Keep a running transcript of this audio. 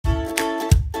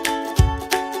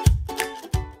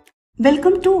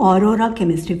Welcome to Aurora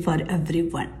Chemistry for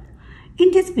everyone. In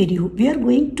this video, we are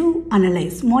going to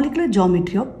analyze molecular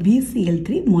geometry of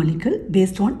BCl3 molecule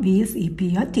based on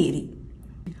VSEPR theory.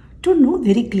 To know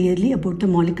very clearly about the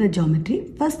molecular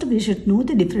geometry, first we should know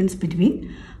the difference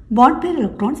between bond pair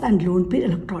electrons and lone pair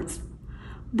electrons.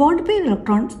 Bond pair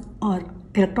electrons are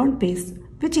electron pairs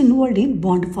which involved in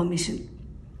bond formation.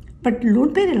 But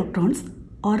lone pair electrons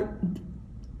are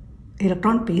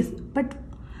electron pairs but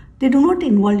they do not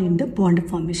involve in the bond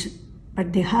formation,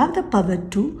 but they have the power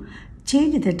to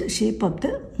change the shape of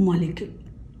the molecule.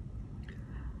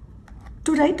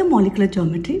 To write the molecular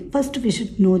geometry, first we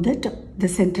should know that the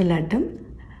central atom.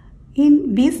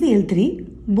 In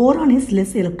BCl3, boron is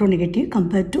less electronegative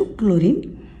compared to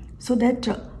chlorine, so that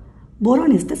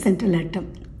boron is the central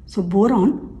atom. So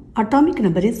boron atomic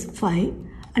number is 5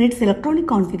 and its electronic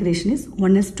configuration is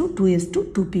 1s2,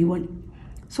 2s2, 2p1.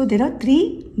 So there are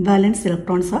 3 valence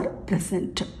electrons are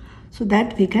present. So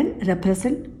that we can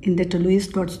represent in the Lewis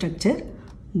dot structure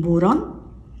boron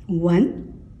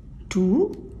 1,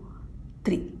 2,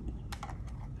 3.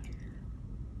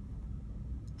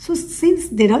 So since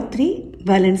there are 3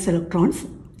 valence electrons,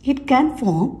 it can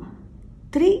form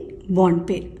 3 bond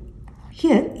pair.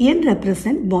 Here N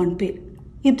represent bond pair.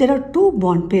 If there are 2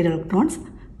 bond pair electrons,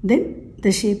 then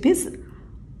the shape is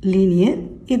linear.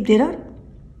 If there are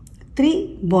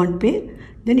 3 bond pair,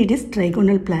 then it is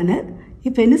trigonal planar.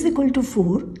 If n is equal to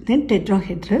 4, then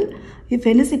tetrahedral. If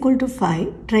n is equal to 5,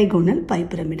 trigonal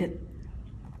bipyramidal.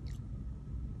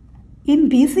 In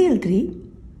BCl3,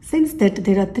 since that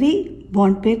there are 3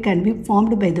 bond pair can be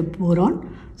formed by the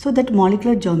boron, so that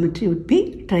molecular geometry would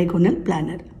be trigonal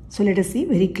planar. So let us see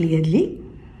very clearly.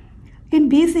 In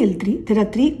BCl3, there are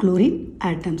 3 chlorine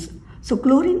atoms. So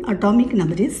chlorine atomic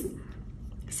number is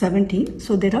 17.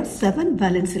 So there are 7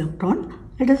 valence electrons.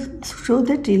 Let us show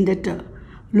that in that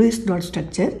Lewis dot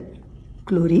structure.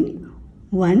 Chlorine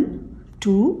 1,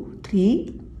 2,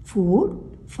 3, 4,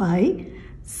 5,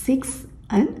 6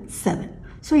 and 7.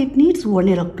 So it needs 1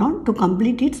 electron to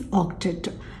complete its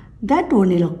octet. That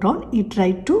 1 electron it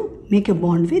tried to make a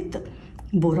bond with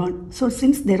boron. So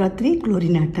since there are 3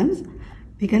 chlorine atoms,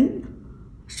 we can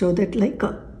show that like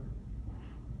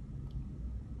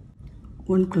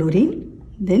 1 chlorine,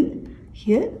 then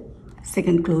here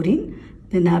second chlorine,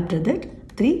 then after that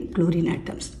 3 chlorine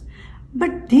atoms.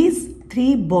 But these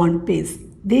 3 bond pairs,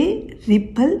 they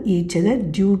repel each other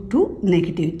due to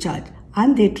negative charge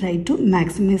and they try to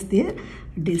maximize their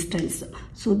distance.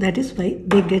 So that is why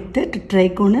they get that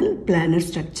trigonal planar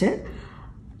structure.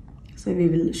 So we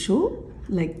will show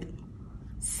like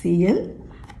Cl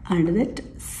and that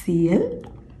Cl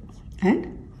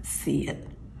and Cl.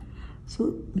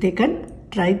 So they can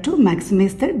try to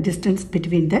maximize the distance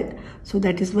between that. So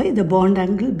that is why the bond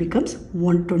angle becomes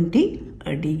 120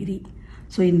 degree.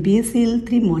 So in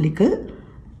BCl3 molecule,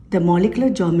 the molecular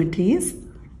geometry is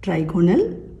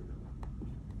trigonal,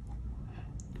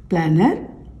 planar,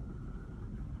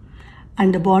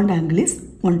 and the bond angle is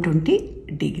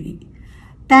 120 degree.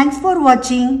 Thanks for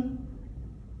watching.